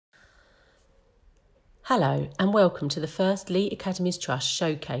Hello and welcome to the first Lee Academies Trust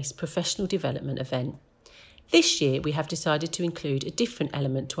Showcase Professional Development event. This year we have decided to include a different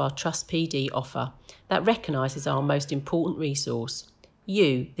element to our Trust PD offer that recognises our most important resource,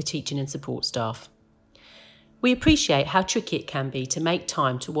 you, the teaching and support staff. We appreciate how tricky it can be to make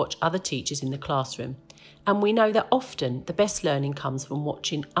time to watch other teachers in the classroom, and we know that often the best learning comes from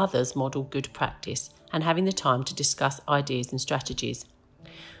watching others model good practice and having the time to discuss ideas and strategies.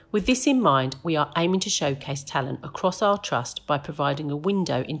 With this in mind, we are aiming to showcase talent across our trust by providing a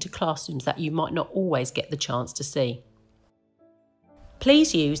window into classrooms that you might not always get the chance to see.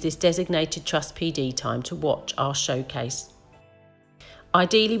 Please use this designated Trust PD time to watch our showcase,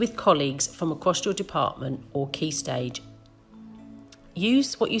 ideally with colleagues from across your department or key stage.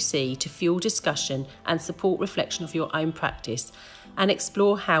 Use what you see to fuel discussion and support reflection of your own practice and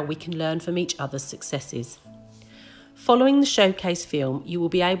explore how we can learn from each other's successes. Following the showcase film, you will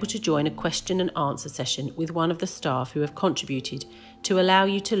be able to join a question and answer session with one of the staff who have contributed to allow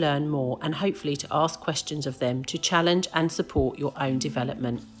you to learn more and hopefully to ask questions of them to challenge and support your own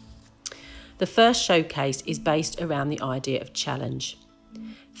development. The first showcase is based around the idea of challenge.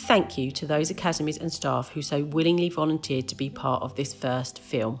 Thank you to those academies and staff who so willingly volunteered to be part of this first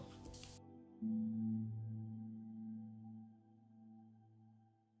film.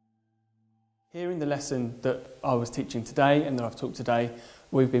 Here in the lesson that I was teaching today and that I've taught today,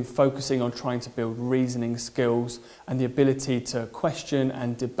 we've been focusing on trying to build reasoning skills and the ability to question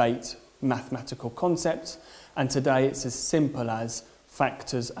and debate mathematical concepts. And today it's as simple as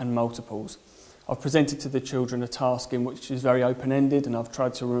factors and multiples. I've presented to the children a task in which is very open-ended, and I've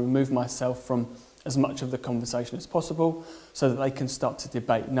tried to remove myself from as much of the conversation as possible so that they can start to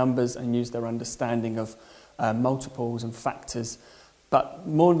debate numbers and use their understanding of multiples and factors. But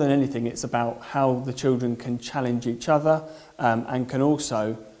more than anything, it's about how the children can challenge each other and can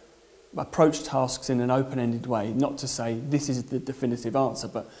also approach tasks in an open-ended way, not to say this is the definitive answer,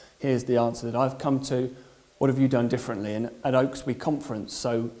 but here's the answer that I've come to, what have you done differently? And at Oaks we conference,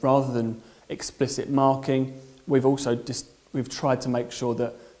 so rather than explicit marking, we've tried to make sure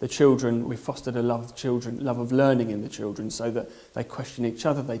that the children, we've fostered a love of learning in the children so that they question each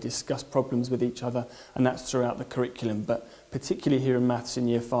other, they discuss problems with each other, and that's throughout the curriculum. But particularly here in maths in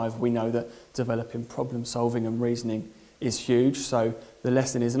Year 5, we know that developing problem solving and reasoning is huge. So the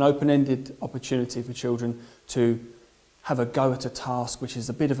lesson is an open-ended opportunity for children to have a go at a task which is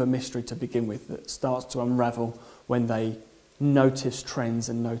a bit of a mystery to begin with, that starts to unravel when they notice trends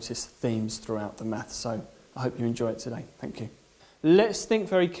and notice themes throughout the maths. So I hope you enjoy it today. Thank you. Let's think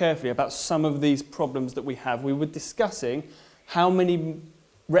very carefully about some of these problems that we have. We were discussing how many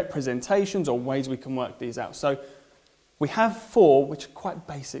representations or ways we can work these out. So we have 4, which are quite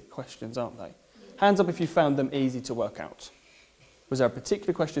basic questions, aren't they? Hands up if you found them easy to work out. Was there a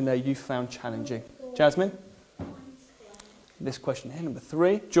particular question there you found challenging? Jasmine? This question here, number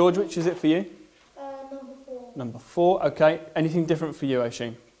 3. George, which is it for you? Number 4. Number 4, okay. Anything different for you,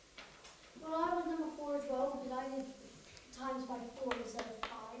 Oisin? Well, I was number 4 as well, because I did times by 4 instead of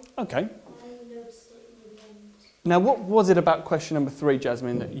 5. Okay. I noticed it in the end. Now, what was it about question number 3,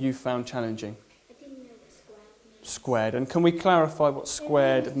 Jasmine, that you found challenging? I didn't know what squared meant. Squared. And can we clarify what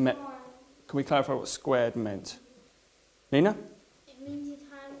squared meant? Can we clarify what squared meant? Nina? It means you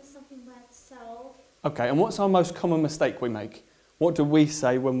times something by itself. Okay, and what's our most common mistake we make? What do we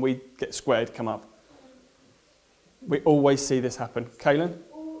say when we get squared come up? We always see this happen. Kaylin?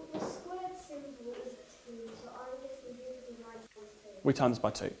 Well, the squared symbol is 2, so I guess we do 9 times 2. We times by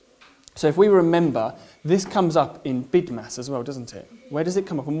 2. So if we remember, this comes up in BIDMAS as well, doesn't it? Where does it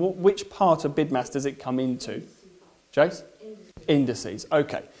come up? And which part of BIDMAS does it come into? Jace? Indices.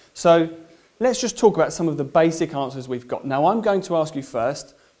 Okay, so let's just talk about some of the basic answers we've got. Now I'm going to ask you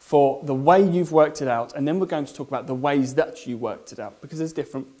first for the way you've worked it out, and then we're going to talk about the ways that you worked it out, because there's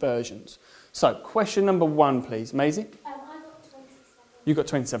different versions. So, question number 1, please. Maisie? I got 27. You got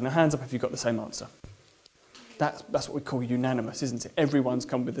 27. Now, hands up if you've got the same answer. That's what we call unanimous, isn't it? Everyone's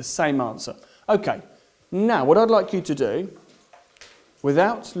come with the same answer. Okay, now what I'd like you to do,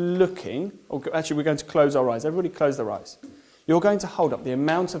 without looking, or actually we're going to close our eyes. Everybody close their eyes. You're going to hold up the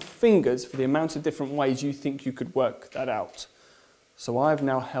amount of fingers for the amount of different ways you think you could work that out. So I've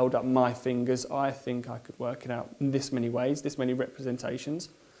now held up my fingers. I think I could work it out in this many ways, this many representations.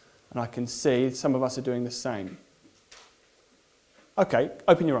 And I can see some of us are doing the same. Okay,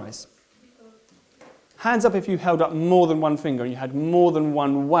 open your eyes. Hands up if you held up more than one finger and you had more than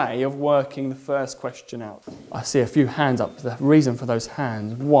one way of working the first question out. I see a few hands up. The reason for those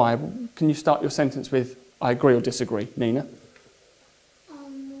hands, why? Can you start your sentence with, I agree or disagree? Nina? Well,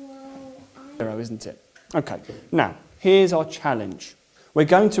 Zero, isn't it? Okay, now, here's our challenge. We're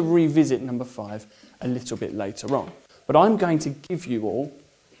going to revisit number 5 a little bit later on. But I'm going to give you all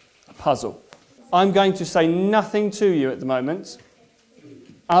a puzzle. I'm going to say nothing to you at the moment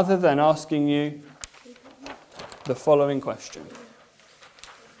other than asking you the following question.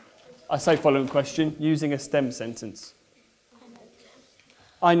 I say following question using a STEM sentence.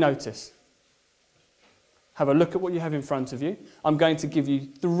 I notice. Have a look at what you have in front of you. I'm going to give you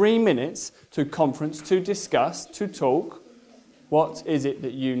 3 minutes to conference, to discuss, to talk. What is it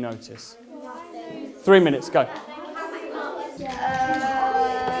that you notice? 3 minutes, go.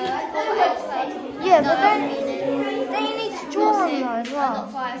 Yeah, but then they need to draw them as well.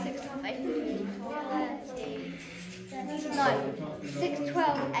 5, 6, 12, 18, 6,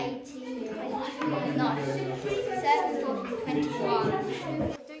 12, 18, 7,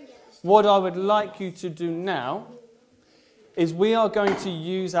 21. What I would like you to do now is we are going to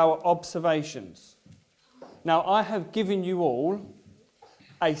use our observations. Now, I have given you all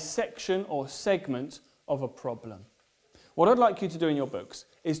a section or segment of a problem. What I'd like you to do in your books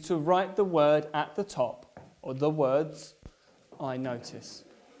is to write the word at the top, or the words, I notice.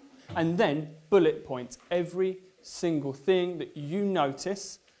 And then bullet point every single thing that you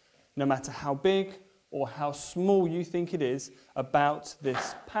notice, no matter how big or how small you think it is, about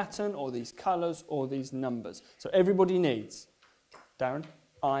this pattern or these colours or these numbers. So everybody needs, Darren,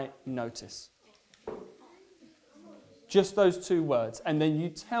 I notice. Just those 2 words, and then you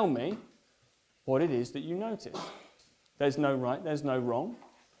tell me what it is that you notice. There's no right, there's no wrong.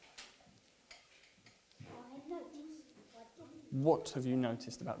 What have you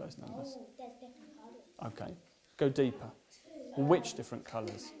noticed about those numbers? Okay, go deeper. Which different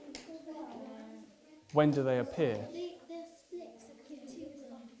colours? When do they appear?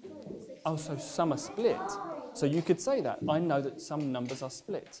 Oh, so some are split. So you could say that. I know that some numbers are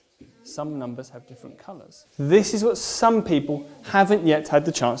split. Some numbers have different colours. This is what some people haven't yet had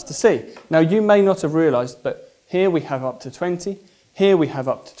the chance to see. Now, you may not have realised, but here we have up to 20, here we have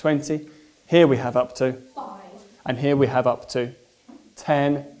up to 20, here we have up to 5, and here we have up to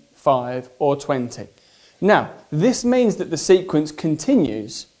 10, 5, or 20. Now, this means that the sequence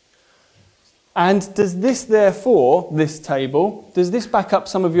continues. And does this, therefore, this table, does this back up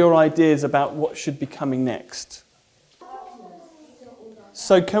some of your ideas about what should be coming next?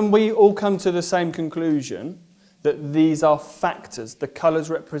 So can we all come to the same conclusion that these are factors? The colours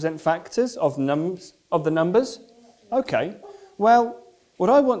represent factors of the numbers? Okay. Well, what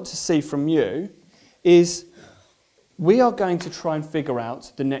I want to see from you is we are going to try and figure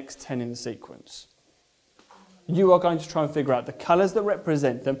out the next 10 in the sequence. You are going to try and figure out the colours that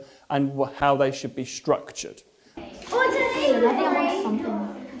represent them and how they should be structured.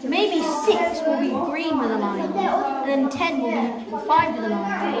 Maybe 6 will be green with a line, and then 10 will be 5 with a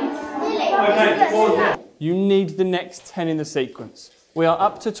line. You need the next 10 in the sequence. We are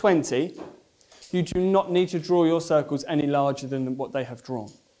up to 20. You do not need to draw your circles any larger than what they have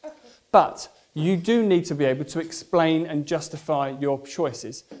drawn. But you do need to be able to explain and justify your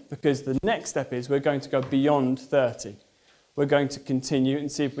choices, because the next step is we're going to go beyond 30. We're going to continue and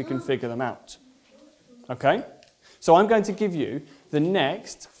see if we can figure them out. Okay? So I'm going to give you the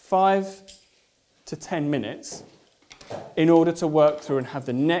next 5 to 10 minutes in order to work through and have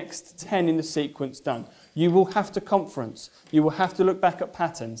the next 10 in the sequence done. You will have to conference. You will have to look back at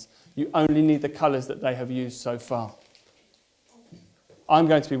patterns. You only need the colours that they have used so far. I'm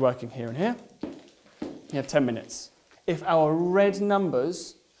going to be working here and here. You have 10 minutes. If our red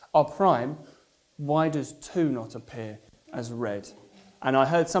numbers are prime, why does 2 not appear as red? And I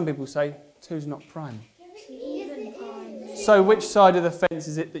heard some people say 2's not prime. So which side of the fence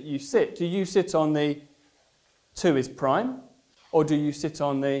is it that you sit? Do you sit on the 2 is prime, or do you sit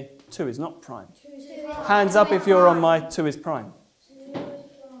on the 2 is not prime? Hands up if you're on my 2 is prime.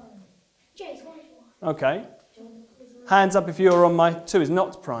 Okay. Hands up if you're on my 2 is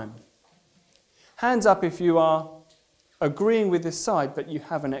not prime. Hands up if you are agreeing with this side, but you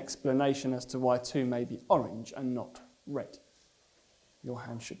have an explanation as to why 2 may be orange and not red. Your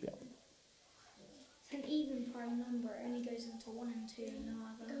hand should be up. An even prime number only goes into 1 and 2 and no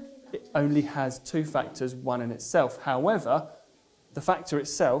other. It only has 2 factors, 1 in itself. However, the factor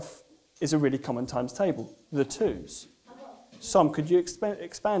itself is a really common times table, the 2's. Som, could you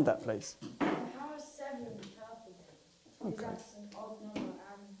expand that, please? How is 7 purple? Okay. That's an odd number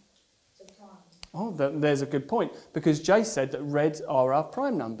and it's a prime. Oh, there's a good point, because Jay said that red are our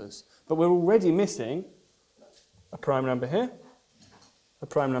prime numbers, but we're already missing a prime number here, a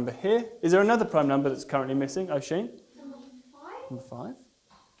prime number here. Is there another prime number that's currently missing, Oisin? Number 5.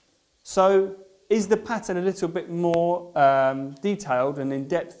 So is the pattern a little bit more detailed and in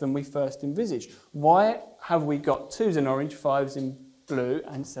depth than we first envisaged? Why have we got 2's in orange, 5's in blue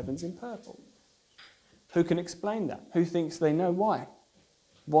and 7's in purple? Who can explain that? Who thinks they know why?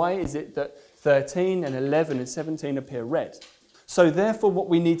 Why is it that 13 and 11 and 17 appear red? So therefore what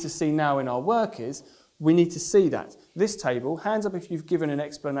we need to see now in our work is, we need to see that. This table, hands up if you've given an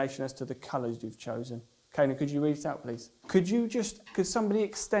explanation as to the colours you've chosen. Kanan, could you read it out, please? Could somebody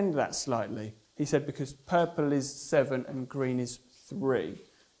extend that slightly? He said because purple is 7 and green is 3.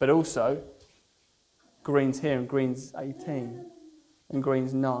 But also, green's here and green's 18 and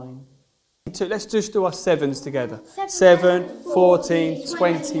green's 9. Let's just do our 7s together. 7, 14,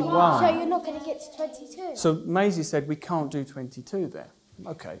 21. So you're not going to get to 22? So Maisie said we can't do 22 there.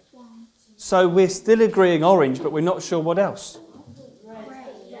 Okay. So we're still agreeing orange, but we're not sure what else.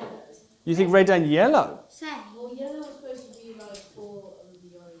 You think red and yellow? Well, yellow is supposed to be like 4 of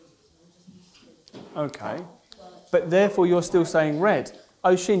the oranges. Okay. But therefore you're still saying red.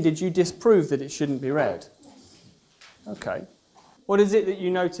 Oshin, did you disprove that it shouldn't be red? Okay. What is it that you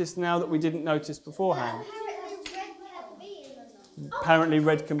noticed now that we didn't notice beforehand? Apparently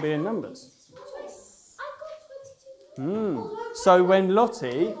red can be in numbers. So when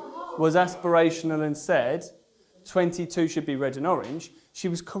Lottie was aspirational and said 22 should be red and orange, she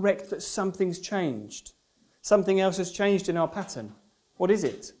was correct that something's changed. Something else has changed in our pattern. What is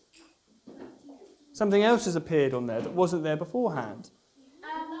it? Something else has appeared on there that wasn't there beforehand.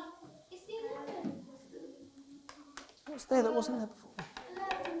 What's there that wasn't there before?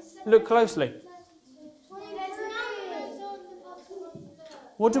 Look closely.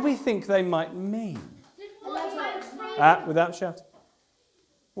 What do we think they might mean? Without shouting.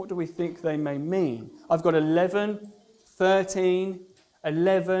 What do we think they may mean? I've got 11, 13,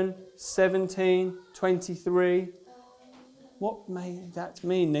 11, 17, 23. What may that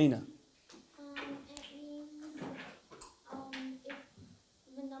mean, Nina? It means if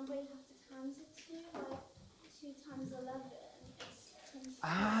the number you have to times it to, like 2 times 11 is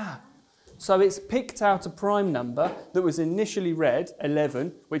 20. So it's picked out a prime number that was initially read,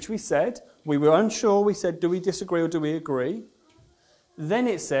 11, which we said, we were unsure, we said, do we disagree or do we agree? Then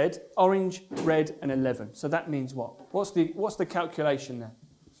it said orange, red and 11. So that means what? What's the calculation there?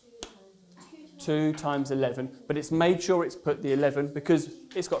 2 times 11. But it's made sure it's put the 11 because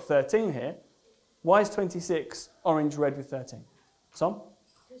it's got 13 here. Why is 26 orange, red with 13? Tom?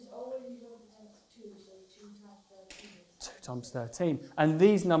 Because orange represents 2, so 2 times 13 is 2 times 13. And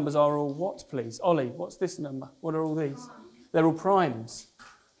these numbers are all what, please? Ollie, what's this number? What are all these? They're all primes.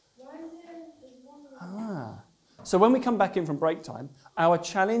 So when we come back in from break time, our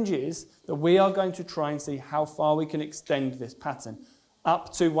challenge is that we are going to try and see how far we can extend this pattern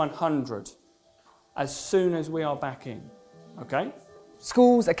up to 100 as soon as we are back in. Okay?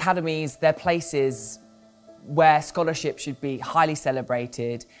 Schools, academies, they're places where scholarship should be highly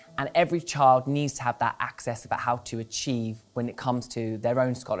celebrated, and every child needs to have that access about how to achieve when it comes to their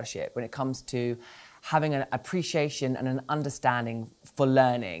own scholarship, when it comes to having an appreciation and an understanding for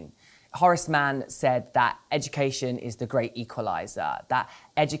learning. Horace Mann said that education is the great equalizer, that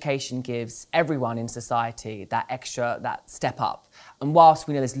education gives everyone in society that step up. And whilst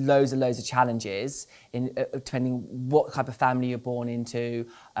we know there's loads and loads of challenges, depending what type of family you're born into,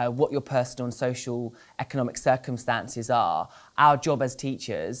 what your personal and social economic circumstances are, our job as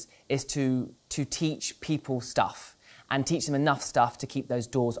teachers is to teach people stuff and teach them enough stuff to keep those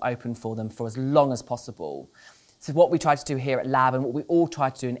doors open for them for as long as possible. So what we try to do here at Lab, and what we all try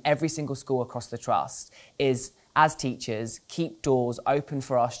to do in every single school across the Trust, is, as teachers, keep doors open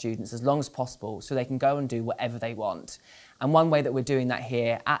for our students as long as possible so they can go and do whatever they want. And one way that we're doing that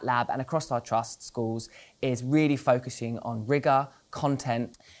here at Lab and across our Trust schools is really focusing on rigour,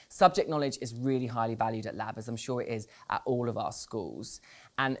 content. Subject knowledge is really highly valued at Lab, as I'm sure it is at all of our schools.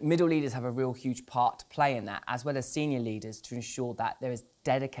 And middle leaders have a real huge part to play in that, as well as senior leaders, to ensure that there is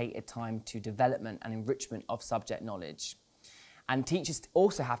dedicated time to development and enrichment of subject knowledge. And teachers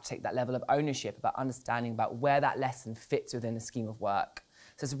also have to take that level of ownership about understanding about where that lesson fits within a scheme of work.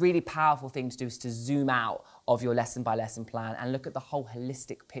 So it's a really powerful thing to do, is to zoom out of your lesson by lesson plan and look at the whole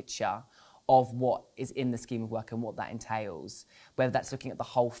holistic picture of what is in the scheme of work and what that entails. Whether that's looking at the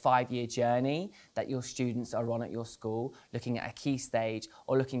whole 5-year journey that your students are on at your school, looking at a key stage,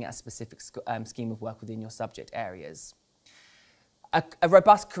 or looking at a specific scheme of work within your subject areas. A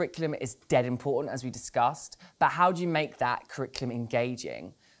robust curriculum is dead important, as we discussed, but how do you make that curriculum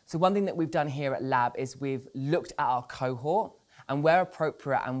engaging? So one thing that we've done here at Lab is we've looked at our cohort, and where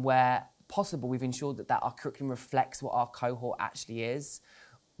appropriate and where possible, we've ensured that our curriculum reflects what our cohort actually is.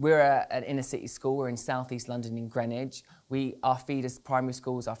 We're an inner city school, we're in South East London in Greenwich. Our feeders primary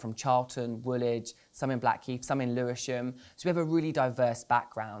schools are from Charlton, Woolwich, some in Blackheath, some in Lewisham. So we have a really diverse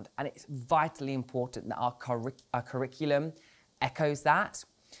background, and it's vitally important that our curriculum echoes that.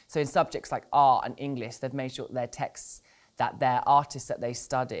 So in subjects like art and English, they've made sure their texts, that their artists that they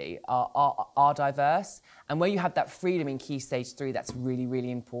study are diverse. And where you have that freedom in Key Stage 3, that's really,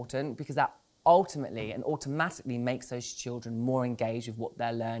 really important, because that ultimately and automatically makes those children more engaged with what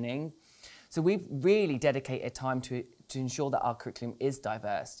they're learning. So we've really dedicated time to ensure that our curriculum is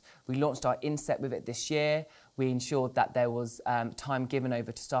diverse. We launched our inset with it this year. We ensured that there was time given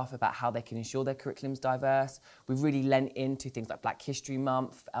over to staff about how they can ensure their curriculum's diverse. We've really lent into things like Black History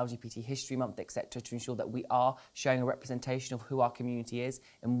Month, LGBT History Month, etc., to ensure that we are showing a representation of who our community is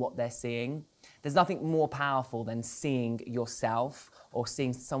and what they're seeing. There's nothing more powerful than seeing yourself or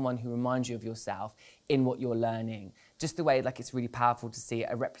seeing someone who reminds you of yourself in what you're learning. Just the way like it's really powerful to see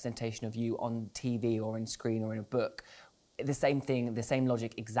a representation of you on TV or in screen or in a book. The same thing, the same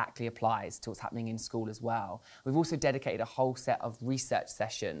logic exactly applies to what's happening in school as well. We've also dedicated a whole set of research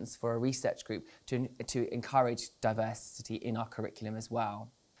sessions for a research group to encourage diversity in our curriculum as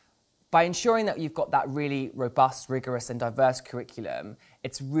well. By ensuring that you've got that really robust, rigorous and diverse curriculum,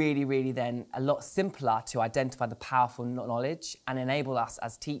 it's really, really then a lot simpler to identify the powerful knowledge and enable us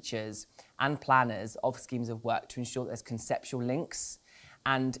as teachers and planners of schemes of work to ensure that there's conceptual links.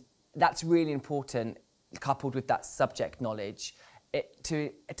 And that's really important, coupled with that subject knowledge,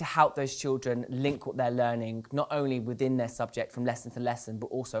 to help those children link what they're learning, not only within their subject from lesson to lesson, but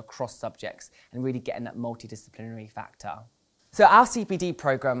also across subjects, and really getting that multidisciplinary factor. So our CPD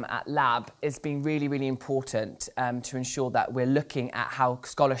programme at Lab has been really, really important to ensure that we're looking at how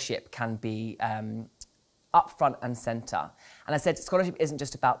scholarship can be up front and centre. And I said scholarship isn't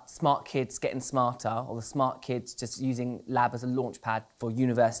just about smart kids getting smarter or the smart kids just using Lab as a launch pad for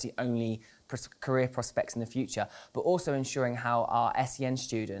university-only career prospects in the future, but also ensuring how our SEN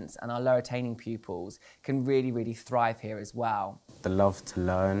students and our lower attaining pupils can really, really thrive here as well. The love to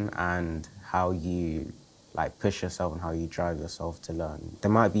learn and how you push yourself and how you drive yourself to learn. There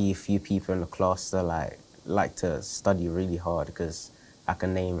might be a few people in the class that like to study really hard, because I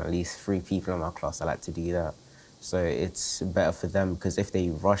can name at least 3 people in my class that like to do that. So it's better for them, because if they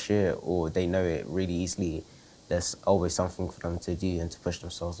rush it or they know it really easily, there's always something for them to do and to push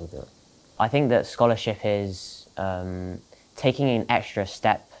themselves with it. I think that scholarship is taking an extra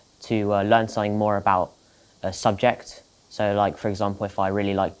step to learn something more about a subject. So like, for example, if I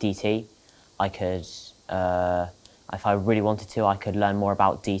really like DT, I could, if I really wanted to, I could learn more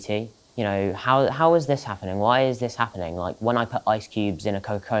about DT. You know, how is this happening? Why is this happening? Like when I put ice cubes in a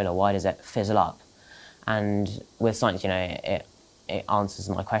Coca-Cola, why does it fizzle up? And with science, you know, it answers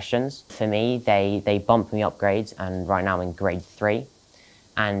my questions. For me, they bumped me up grades, and right now I'm in grade 3.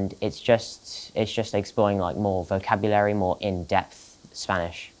 And it's just exploring like more vocabulary, more in-depth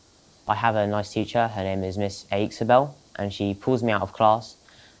Spanish. I have a nice teacher, her name is Miss Aixabel, and she pulls me out of class.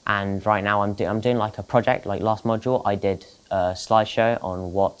 And right now I'm doing like a project. Like last module, I did a slideshow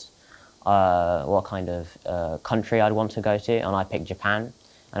on what kind of country I'd want to go to, and I picked Japan.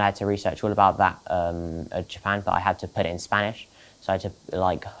 And I had to research all about that Japan, but I had to put it in Spanish. So I had to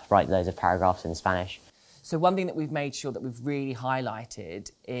like write loads of paragraphs in Spanish. So one thing that we've made sure that we've really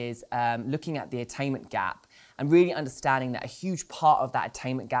highlighted is looking at the attainment gap and really understanding that a huge part of that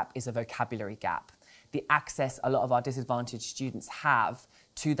attainment gap is a vocabulary gap. The access a lot of our disadvantaged students have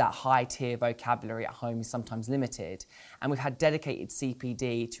to that high tier vocabulary at home is sometimes limited. And we've had dedicated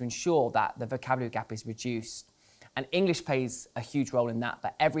CPD to ensure that the vocabulary gap is reduced. And English plays a huge role in that,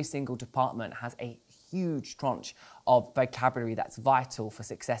 but every single department has a huge tranche of vocabulary that's vital for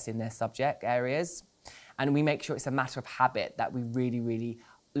success in their subject areas. And we make sure it's a matter of habit that we really, really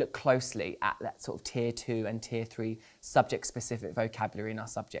look closely at that sort of tier 2 and tier 3 subject-specific vocabulary in our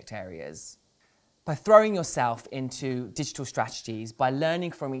subject areas. By throwing yourself into digital strategies, by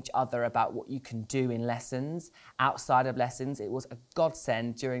learning from each other about what you can do in lessons, outside of lessons, it was a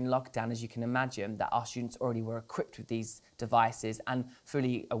godsend during lockdown, as you can imagine, that our students already were equipped with these devices and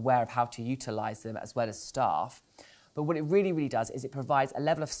fully aware of how to utilise them, as well as staff. But what it really, really does is it provides a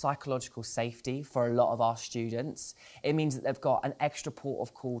level of psychological safety for a lot of our students. It means that they've got an extra port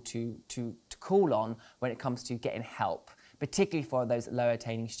of call to call on when it comes to getting help, particularly for those lower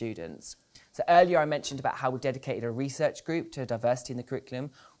attaining students. So earlier I mentioned about how we've dedicated a research group to diversity in the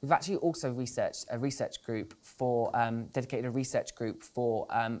curriculum. We've actually also dedicated a research group for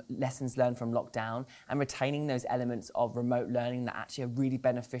lessons learned from lockdown and retaining those elements of remote learning that actually are really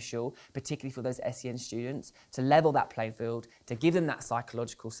beneficial, particularly for those SEN students, to level that playing field, to give them that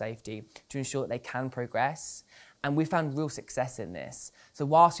psychological safety, to ensure that they can progress. And we found real success in this. So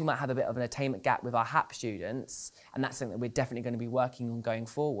whilst we might have a bit of an attainment gap with our HAP students, and that's something that we're definitely going to be working on going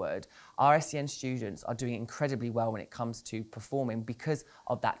forward, our SEN students are doing incredibly well when it comes to performing because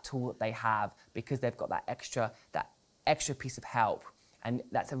of that tool that they have, because they've got that extra, that extra piece of help. And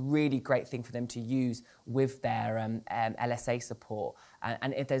that's a really great thing for them to use with their LSA support.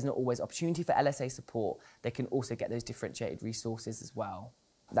 And if there's not always opportunity for LSA support, they can also get those differentiated resources as well.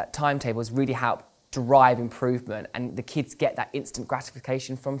 That timetable has really helped drive improvement, and the kids get that instant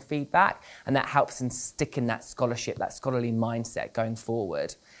gratification from feedback, and that helps them stick in that scholarship, that scholarly mindset going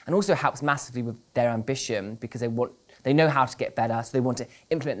forward. And also helps massively with their ambition, because they know how to get better, so they want to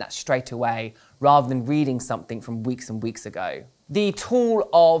implement that straight away rather than reading something from weeks and weeks ago. The tool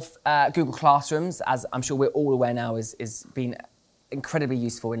of Google Classrooms, as I'm sure we're all aware now, is been incredibly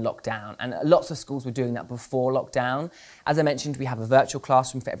useful in lockdown, and lots of schools were doing that before lockdown. As I mentioned, we have a virtual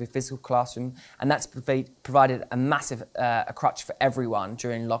classroom for every physical classroom, and that's provided a massive a crutch for everyone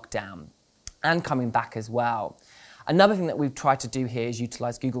during lockdown and coming back as well. Another thing that we've tried to do here is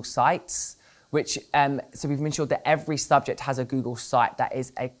utilise Google Sites, which, so we've ensured that every subject has a Google site that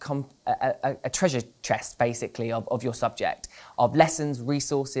is a treasure chest, basically, of your subject, of lessons,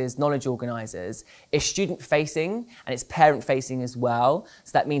 resources, knowledge organisers. It's student-facing and it's parent-facing as well,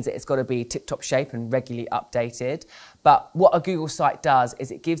 so that means that it's got to be tip-top shape and regularly updated. But what a Google site does is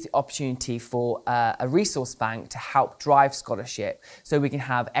it gives the opportunity for a resource bank to help drive scholarship, so we can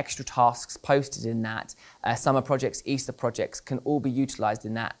have extra tasks posted in that. Summer projects, Easter projects can all be utilised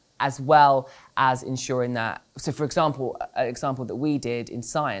in that, as well as ensuring that, so for example, an example that we did in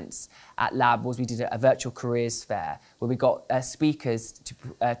science at Lab was we did a virtual careers fair where we got speakers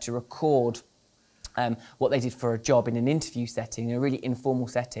to record what they did for a job in an interview setting, in a really informal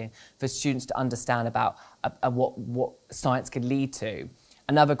setting, for students to understand about what science could lead to.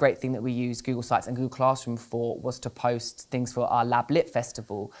 Another great thing that we used Google Sites and Google Classroom for was to post things for our Lab Lit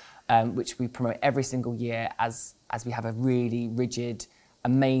Festival, which we promote every single year as we have a really rigid,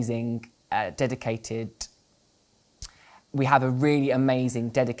 amazing, dedicated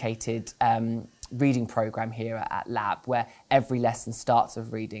reading program here at Lab, where every lesson starts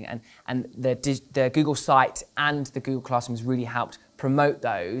with reading, and the Google site and the Google Classrooms really helped promote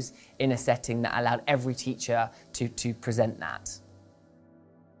those in a setting that allowed every teacher to present that.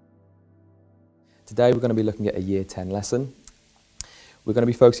 Today we're going to be looking at a Year 10 lesson. We're going to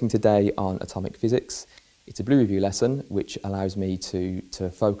be focusing today on atomic physics. It's a Blue Review lesson which allows me to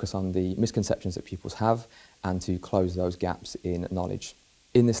focus on the misconceptions that pupils have and to close those gaps in knowledge.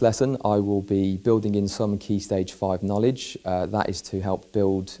 In this lesson I will be building in some Key Stage 5 knowledge. That is to help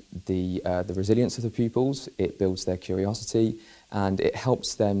build the resilience of the pupils. It builds their curiosity and it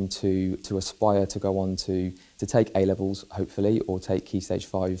helps them to aspire to go on to take A-levels hopefully, or take Key Stage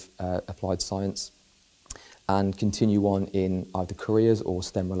 5 applied science and continue on in either careers or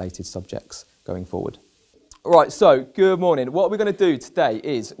STEM related subjects going forward. Right, so good morning. What we're going to do today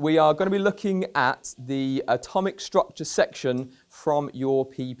is we are going to be looking at the atomic structure section from your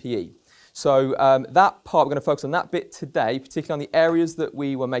PPE. So that part, we're going to focus on that bit today, particularly on the areas that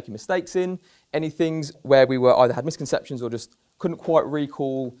we were making mistakes in, any things where we were either had misconceptions or just couldn't quite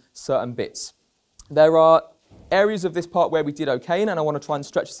recall certain bits. There are areas of this part where we did okay in, and I want to try and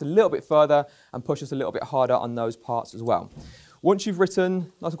stretch us a little bit further and push us a little bit harder on those parts as well. Once you've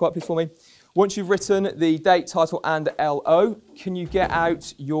written, nice and quiet please for me. Once you've written the date, title and LO, can you get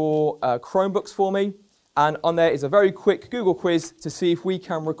out your Chromebooks for me? And on there is a very quick Google quiz to see if we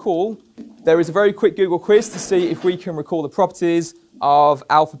can recall. There is a very quick Google quiz to see if we can recall the properties of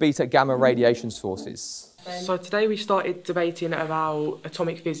alpha, beta, gamma radiation sources. So today we started debating about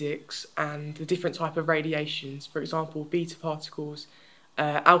atomic physics and the different type of radiations, for example, beta particles,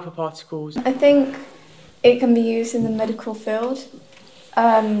 alpha particles. I think it can be used in the medical field.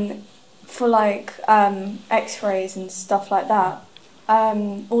 For like x-rays and stuff like that.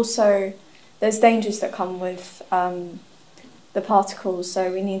 Also, there's dangers that come with the particles,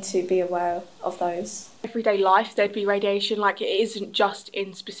 so we need to be aware of those. Everyday life there'd be radiation, like it isn't just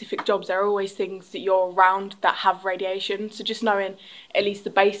in specific jobs, there are always things that you're around that have radiation, so just knowing at least the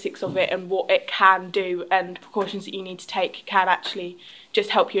basics of it and what it can do and precautions that you need to take can actually just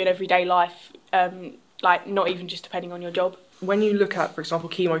help you in everyday life, like not even just depending on your job. When you look at, for example,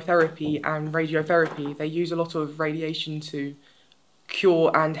 chemotherapy and radiotherapy, they use a lot of radiation to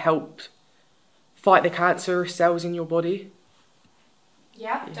cure and help fight the cancerous cells in your body.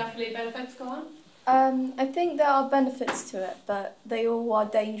 Yeah, definitely benefits, go on. I think there are benefits to it, but they all are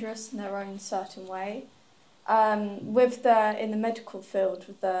dangerous in their own certain way. In the medical field,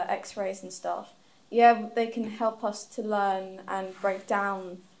 with the x-rays and stuff, yeah, they can help us to learn and break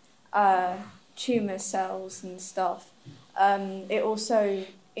down tumour cells and stuff. It also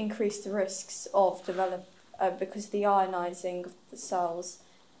increased the risks of because the ionising of the cells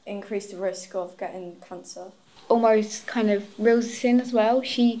increased the risk of getting cancer. Almost kind of reels us in as well.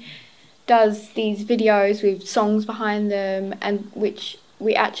 She does these videos with songs behind them and which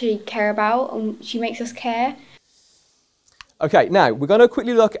we actually care about, and she makes us care. Okay, now we're going to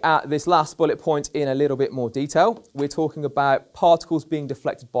quickly look at this last bullet point in a little bit more detail. We're talking about particles being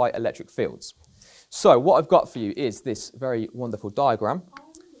deflected by electric fields. So what I've got for you is this very wonderful diagram.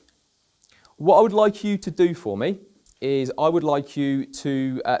 What I would like you to do for me is I would like you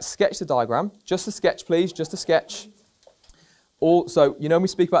to sketch the diagram. Just a sketch, please, just a sketch. Also, you know when we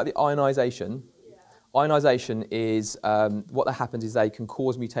speak about the ionisation, ionisation is what that happens is they can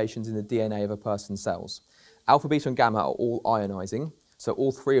cause mutations in the DNA of a person's cells. Alpha, beta and gamma are all ionising, so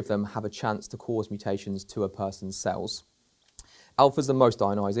all three of them have a chance to cause mutations to a person's cells. Alpha's the most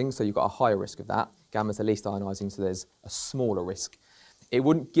ionising, so you've got a higher risk of that. Gamma's the least ionising, so there's a smaller risk. It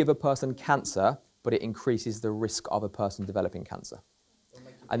wouldn't give a person cancer, but it increases the risk of a person developing cancer.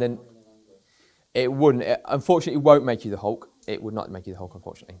 And then it wouldn't, unfortunately, it won't make you the Hulk. It would not make you the Hulk,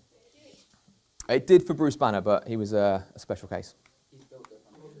 unfortunately. It did for Bruce Banner, but he was a special case.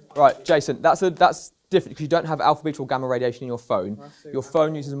 Right, Jason, that's different because you don't have alpha, beta or gamma radiation in your phone. Your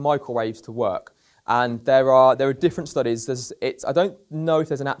phone uses microwaves to work. And there are different studies. I don't know if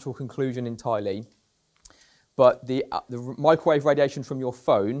there's an actual conclusion entirely, but the microwave radiation from your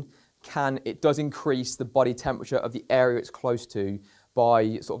phone does increase the body temperature of the area it's close to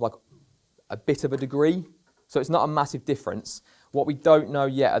by sort of like a bit of a degree. So it's not a massive difference. What we don't know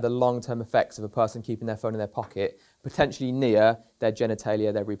yet are the long-term effects of a person keeping their phone in their pocket, potentially near their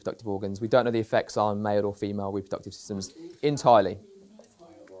genitalia, their reproductive organs. We don't know the effects on male or female reproductive systems entirely.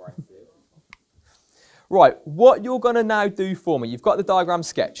 Right, what you're going to now do for me, you've got the diagram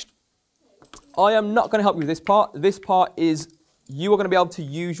sketched. I am not going to help you with this part. This part is you are going to be able to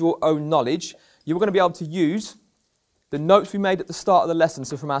use your own knowledge. You're going to be able to use the notes we made at the start of the lesson.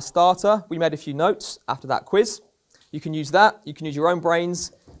 So from our starter, we made a few notes after that quiz. You can use that. You can use your own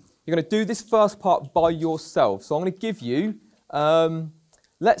brains. You're going to do this first part by yourself. So I'm going to give you,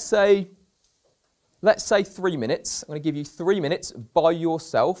 let's say 3 minutes. I'm going to give you 3 minutes by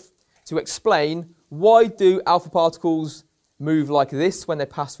yourself to explain why do alpha particles move like this when they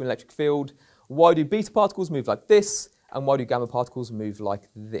pass through an electric field? Why do beta particles move like this? And why do gamma particles move like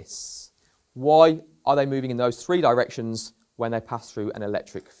this? Why are they moving in those three directions when they pass through an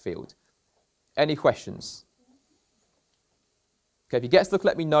electric field? Any questions? Okay, if you get stuck,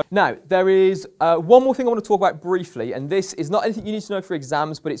 let me know. Now, there is one more thing I want to talk about briefly, and this is not anything you need to know for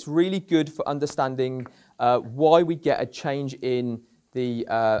exams, but it's really good for understanding why we get a change in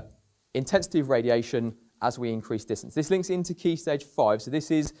the intensity of radiation as we increase distance. This links into Key Stage 5, so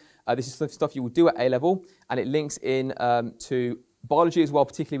this is stuff you will do at A-level, and it links in to biology as well,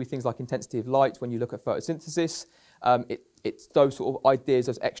 particularly with things like intensity of light when you look at photosynthesis. It's those sort of ideas,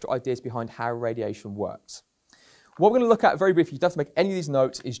 those extra ideas behind how radiation works. What we're going to look at very briefly, you don't have to make any of these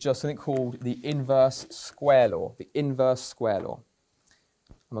notes, is just something called the inverse square law. The inverse square law.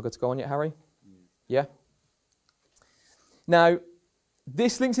 Am I good to go on yet, Harry? Yeah? Now,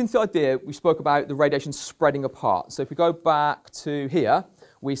 this links into the idea we spoke about the radiation spreading apart. So if we go back to here,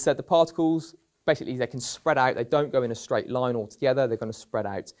 we said the particles, basically they can spread out. They don't go in a straight line altogether. They're going to spread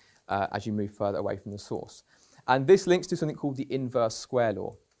out as you move further away from the source. And this links to something called the inverse square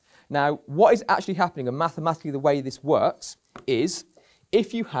law. Now, what is actually happening, and mathematically the way this works, is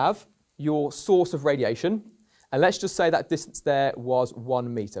if you have your source of radiation, and let's just say that distance there was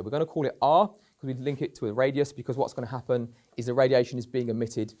 1 meter. We're going to call it r, because we link it to a radius, because what's going to happen is the radiation is being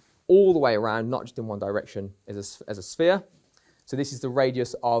emitted all the way around, not just in one direction as a sphere. So this is the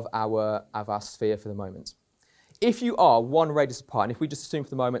radius of our sphere for the moment. If you are one radius apart, and if we just assume for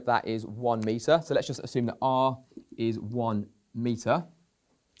the moment that is 1 meter, so let's just assume that r is 1 meter,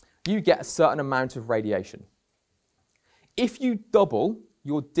 you get a certain amount of radiation. If you double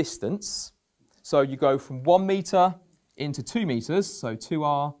your distance, so you go from 1 meter into 2 meters, so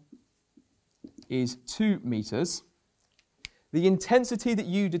 2r is 2 meters, the intensity that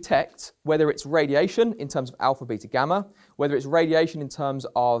you detect, whether it's radiation in terms of alpha, beta, gamma, whether it's radiation in terms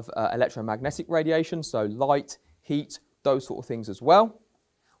of electromagnetic radiation, so light, heat, those sort of things as well,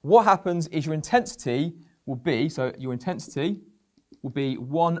 what happens is your intensity will be, so your intensity will be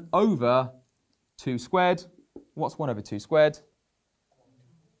 1 over 2 squared. What's 1 over 2 squared?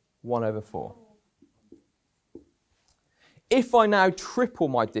 1 over 4. If I now triple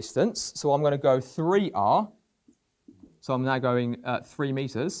my distance, so I'm going to go 3r, so I'm now going 3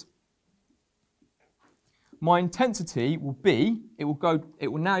 meters, my intensity will be, it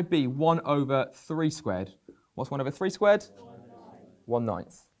will now be 1 over 3 squared. What's 1 over 3 squared?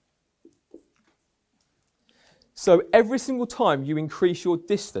 1/9. So every single time you increase your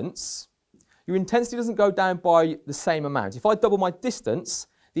distance, your intensity doesn't go down by the same amount. If I double my distance,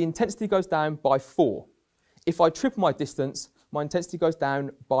 the intensity goes down by 4. If I triple my distance, my intensity goes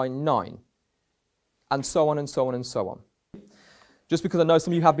down by 9. And so on and so on and so on. Just because I know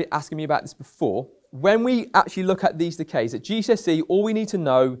some of you have been asking me about this before, when we actually look at these decays, at GCSE, all we need to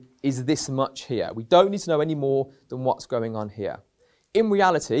know is this much here. We don't need to know any more than what's going on here. In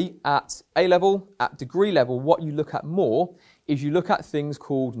reality, at A level, at degree level, what you look at more is you look at things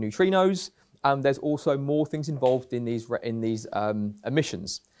called neutrinos, and there's also more things involved in these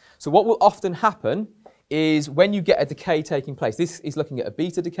emissions. So what will often happen is when you get a decay taking place, this is looking at a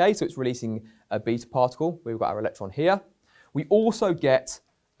beta decay, so it's releasing a beta particle. We've got our electron here. We also get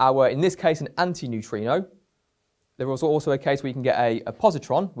our, in this case, an antineutrino. There was also a case where you can get a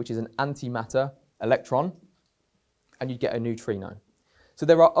positron, which is an antimatter electron, and you get a neutrino. So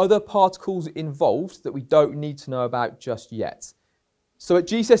there are other particles involved that we don't need to know about just yet. So at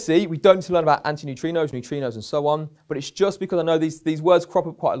GCSE, we don't need to learn about antineutrinos, neutrinos, and so on, but it's just because I know these words crop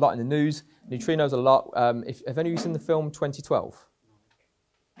up quite a lot in the news. Neutrinos a lot. Have any of you seen the film 2012?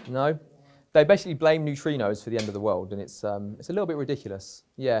 No? They basically blame neutrinos for the end of the world, and it's a little bit ridiculous.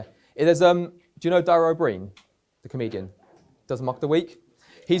 Yeah. There's, do you know Dara O'Brien, the comedian? Does Mock the Week?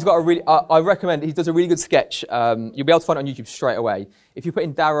 He's got a really, I recommend, he does a really good sketch. You'll be able to find it on YouTube straight away. If you put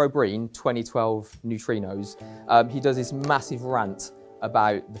in Dara O'Brien, 2012 neutrinos, he does this massive rant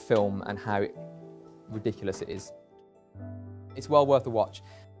about the film and how ridiculous it is. It's well worth a watch.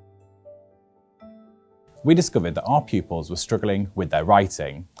 We discovered that our pupils were struggling with their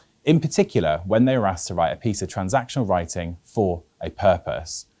writing, in particular when they were asked to write a piece of transactional writing for a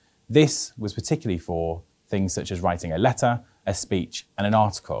purpose. This was particularly for things such as writing a letter, a speech and an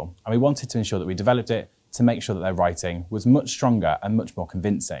article, and we wanted to ensure that we developed it to make sure that their writing was much stronger and much more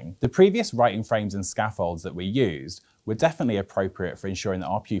convincing. The previous writing frames and scaffolds that we used were definitely appropriate for ensuring that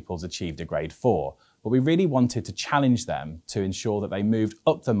our pupils achieved a grade 4, but we really wanted to challenge them to ensure that they moved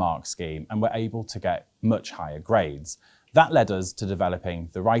up the mark scheme and were able to get much higher grades. That led us to developing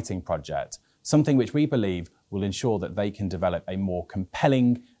the writing project, something which we believe will ensure that they can develop a more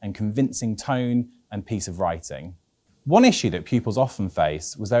compelling and convincing tone and piece of writing. One issue that pupils often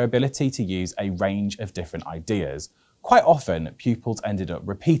face was their ability to use a range of different ideas. Quite often, pupils ended up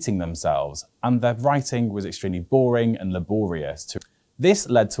repeating themselves, and their writing was extremely boring and laborious. This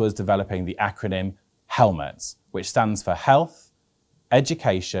led to us developing the acronym HELMET, which stands for Health,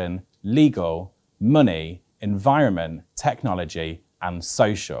 Education, Legal, Money, Environment, Technology, and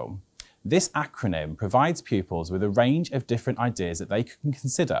Social. This acronym provides pupils with a range of different ideas that they can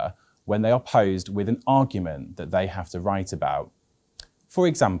consider when they are posed with an argument that they have to write about. For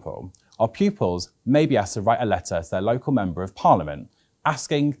example, our pupils may be asked to write a letter to their local Member of Parliament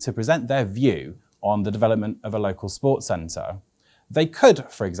asking to present their view on the development of a local sports centre. They could,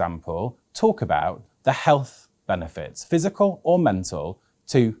 for example, talk about the health benefits, physical or mental,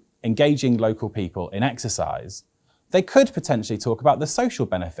 to engaging local people in exercise. They could potentially talk about the social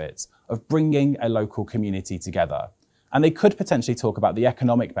benefits of bringing a local community together. And they could potentially talk about the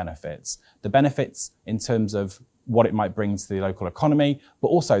economic benefits, the benefits in terms of what it might bring to the local economy, but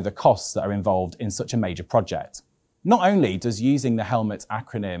also the costs that are involved in such a major project. Not only does using the HELMET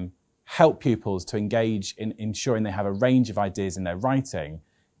acronym help pupils to engage in ensuring they have a range of ideas in their writing,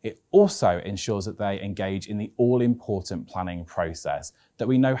 it also ensures that they engage in the all-important planning process that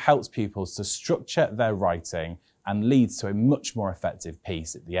we know helps pupils to structure their writing and leads to a much more effective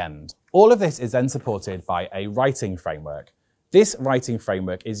piece at the end. All of this is then supported by a writing framework. This writing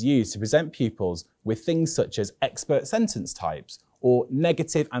framework is used to present pupils with things such as expert sentence types or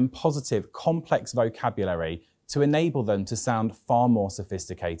negative and positive complex vocabulary to enable them to sound far more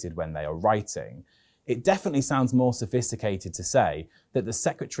sophisticated when they are writing. It definitely sounds more sophisticated to say that the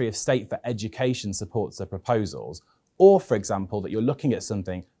Secretary of State for Education supports the proposals, or for example, that you're looking at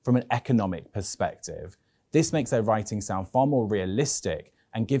something from an economic perspective. This makes their writing sound far more realistic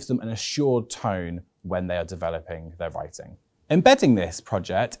and gives them an assured tone when they are developing their writing. Embedding this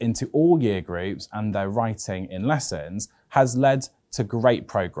project into all year groups and their writing in lessons has led to great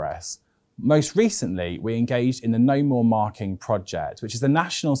progress. Most recently, we engaged in the No More Marking project, which is a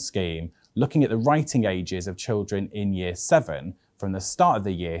national scheme looking at the writing ages of children in Year 7 from the start of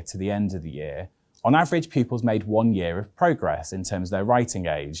the year to the end of the year. On average, pupils made 1 year of progress in terms of their writing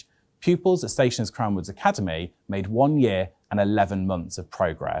age. Pupils at Stationers Crown Woods Academy made 1 year and 11 months of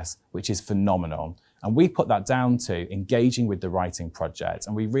progress, which is phenomenal. And we put that down to engaging with the writing project,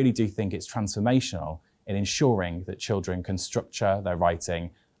 and we really do think it's transformational in ensuring that children can structure their writing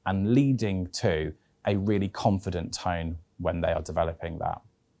and leading to a really confident tone when they are developing that.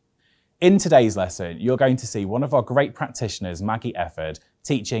 In today's lesson, you're going to see one of our great practitioners, Maggie Efford,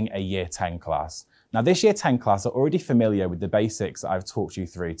 teaching a Year 10 class. Now, this Year 10 class are already familiar with the basics that I've talked you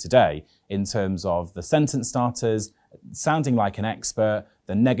through today in terms of the sentence starters, sounding like an expert,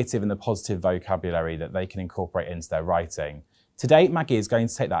 the negative and the positive vocabulary that they can incorporate into their writing. Today, Maggie is going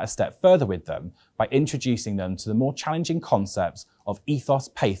to take that a step further with them by introducing them to the more challenging concepts of ethos,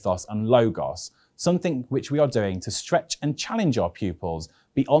 pathos and logos, something which we are doing to stretch and challenge our pupils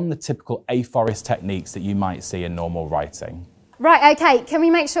beyond the typical aphorist techniques that you might see in normal writing. Right, okay, can we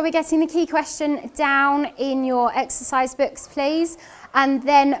make sure we're getting the key question down in your exercise books, please? And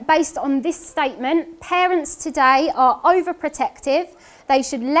then based on this statement, parents today are overprotective. They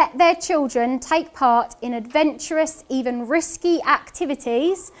should let their children take part in adventurous, even risky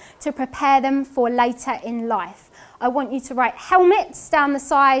activities to prepare them for later in life. I want you to write helmets down the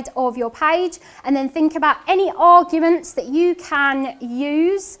side of your page and then think about any arguments that you can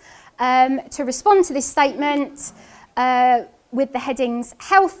use to respond to this statement with the headings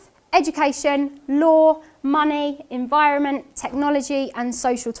health, education, law, money, environment, technology and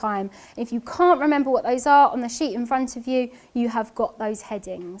social time. If you can't remember what those are on the sheet in front of you, you have got those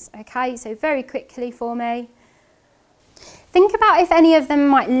headings. Okay, so very quickly for me. Think about if any of them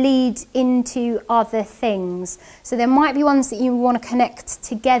might lead into other things. So there might be ones that you want to connect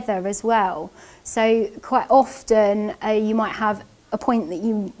together as well. So quite often you might have a point that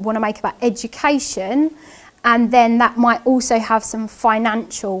you want to make about education, and then that might also have some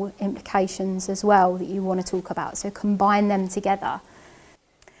financial implications as well that you want to talk about. So combine them together.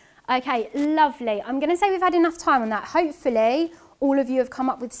 Okay, lovely. I'm going to say we've had enough time on that. Hopefully all of you have come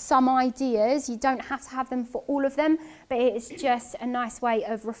up with some ideas. You don't have to have them for all of them, but it's just a nice way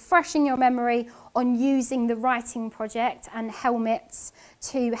of refreshing your memory on using the writing project and helmets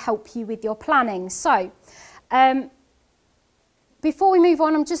to help you with your planning. So, before we move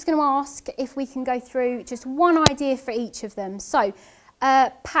on, I'm just going to ask if we can go through just one idea for each of them. So,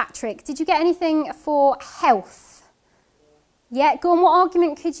 Patrick, did you get anything for health? Yeah, go on, what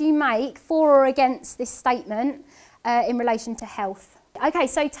argument could you make for or against this statement in relation to health? Okay,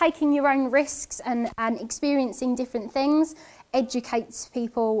 so taking your own risks and experiencing different things educates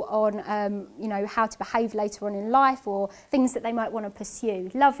people on, you know, how to behave later on in life or things that they might want to pursue.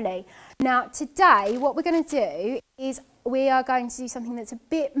 Lovely. Now, today, what we're going to do is we are going to do something that's a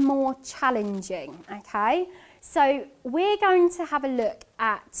bit more challenging, okay? So we're going to have a look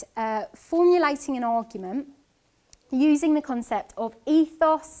at formulating an argument using the concept of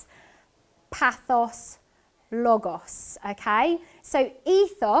ethos, pathos, logos, okay? So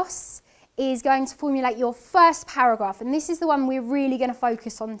ethos is going to formulate your first paragraph, and this is the one we're really going to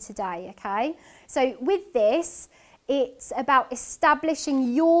focus on today, okay? So with this, it's about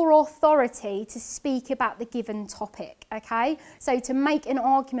establishing your authority to speak about the given topic, okay? So to make an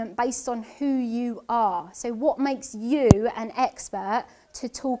argument based on who you are. So what makes you an expert to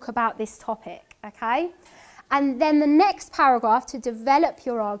talk about this topic, okay? And then the next paragraph to develop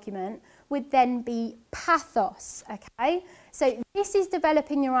your argument would then be pathos, okay? So this is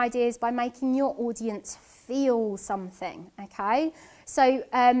developing your ideas by making your audience feel something, okay? So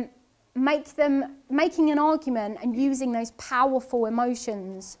making an argument and using those powerful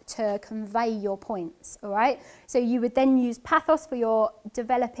emotions to convey your points, all right? So you would then use pathos for your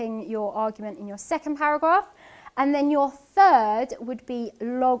developing your argument in your second paragraph, and then your third would be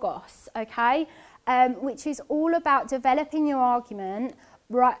logos, okay? Which is all about developing your argument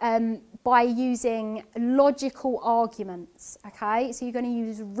by using logical arguments, okay? So you're going to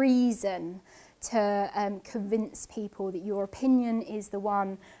use reason to convince people that your opinion is the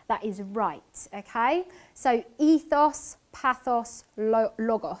one that is right, okay? So ethos, pathos,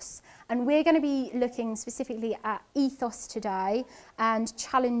 logos. And we're going to be looking specifically at ethos today and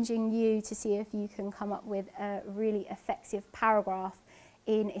challenging you to see if you can come up with a really effective paragraph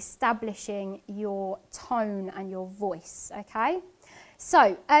in establishing your tone and your voice, okay?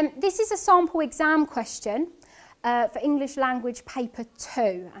 So this is a sample exam question for English language paper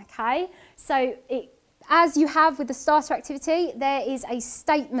 2, okay? So as you have with the starter activity, there is a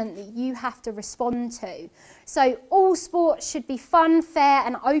statement that you have to respond to. So all sports should be fun, fair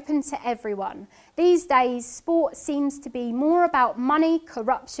and open to everyone. These days, sport seems to be more about money,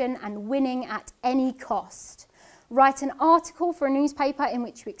 corruption and winning at any cost. Write an article for a newspaper in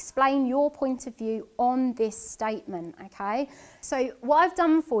which you explain your point of view on this statement, okay? So what I've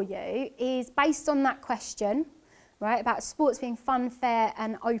done for you is based on that question, right, about sports being fun, fair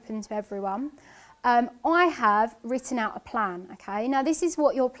and open to everyone, I have written out a plan, okay? Now this is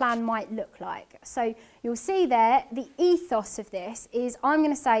what your plan might look like. So you'll see there, the ethos of this is I'm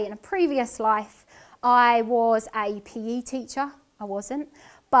going to say in a previous life I was a PE teacher, I wasn't,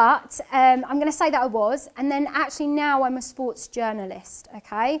 but I'm going to say that I was, and then actually now I'm a sports journalist,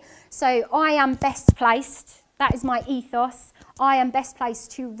 okay? So I am best placed, that is my ethos, I am best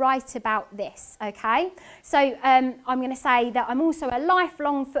placed to write about this, okay? So I'm going to say that I'm also a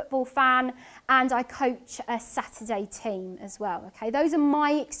lifelong football fan and I coach a Saturday team as well, okay? Those are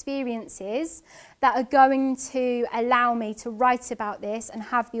my experiences that are going to allow me to write about this and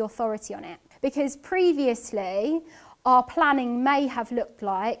have the authority on it. Because previously, our planning may have looked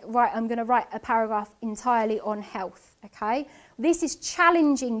like, right, I'm going to write a paragraph entirely on health, okay? This is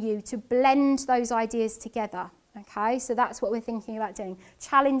challenging you to blend those ideas together, okay? So that's what we're thinking about doing,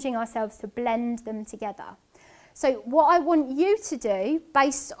 challenging ourselves to blend them together. So what I want you to do,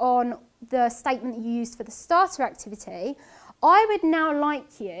 based on the statement that you used for the starter activity, I would now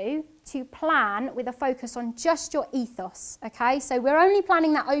like you to plan with a focus on just your ethos, okay? So we're only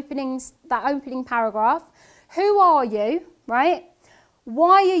planning that opening paragraph. Who are you, right?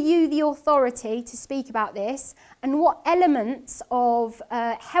 Why are you the authority to speak about this? And what elements of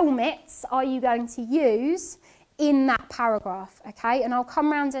helmets are you going to use in that paragraph, okay? And I'll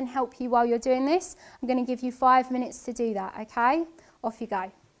come round and help you while you're doing this. I'm going to give you 5 minutes to do that, okay? Off you go.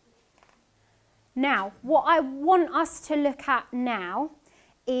 Now, what I want us to look at now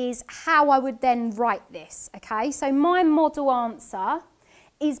is how I would then write this, okay? So my model answer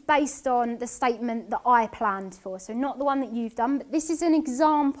is based on the statement that I planned for, so not the one that you've done, but this is an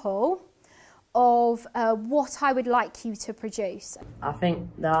example of what I would like you to produce. I think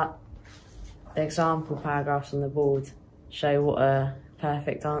that the example paragraphs on the board show what a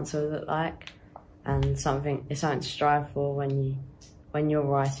perfect answer would look like, and it's something to strive for when you're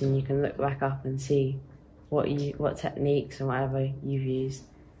writing. You can look back up and see what techniques and whatever you've used,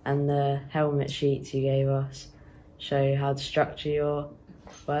 and the helmet sheets you gave us show how to structure your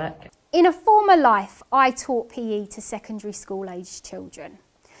work. In a former life, I taught PE to secondary school aged children.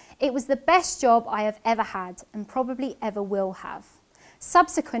 It was the best job I have ever had and probably ever will have.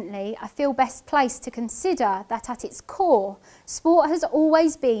 Subsequently, I feel best placed to consider that at its core, sport has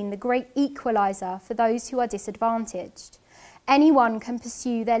always been the great equaliser for those who are disadvantaged. Anyone can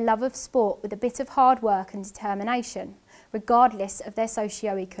pursue their love of sport with a bit of hard work and determination, regardless of their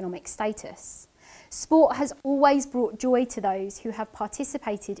socio-economic status. Sport has always brought joy to those who have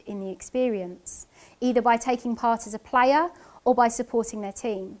participated in the experience, either by taking part as a player or by supporting their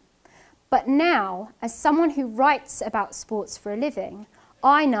team. But now, as someone who writes about sports for a living,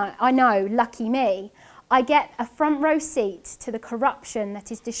 I know, lucky me, I get a front row seat to the corruption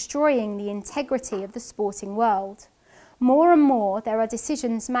that is destroying the integrity of the sporting world. More and more, there are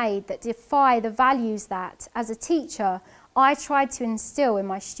decisions made that defy the values that, as a teacher, I tried to instill in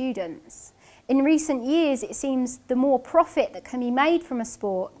my students. In recent years, it seems the more profit that can be made from a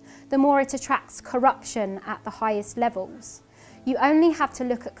sport, the more it attracts corruption at the highest levels. You only have to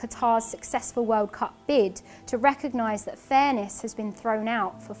look at Qatar's successful World Cup bid to recognise that fairness has been thrown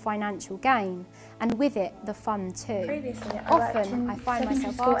out for financial gain, and with it, the fun too. Previously, Often, I find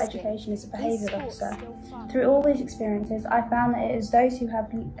myself sport asking, education as a behavioural officer. Through all these experiences, I found that it is those who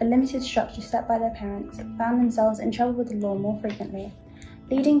have a limited structure set by their parents found themselves in trouble with the law more frequently.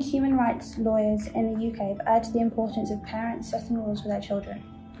 Leading human rights lawyers in the UK have urged the importance of parents setting rules for their children.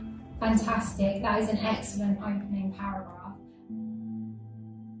 Fantastic, that is an excellent opening paragraph.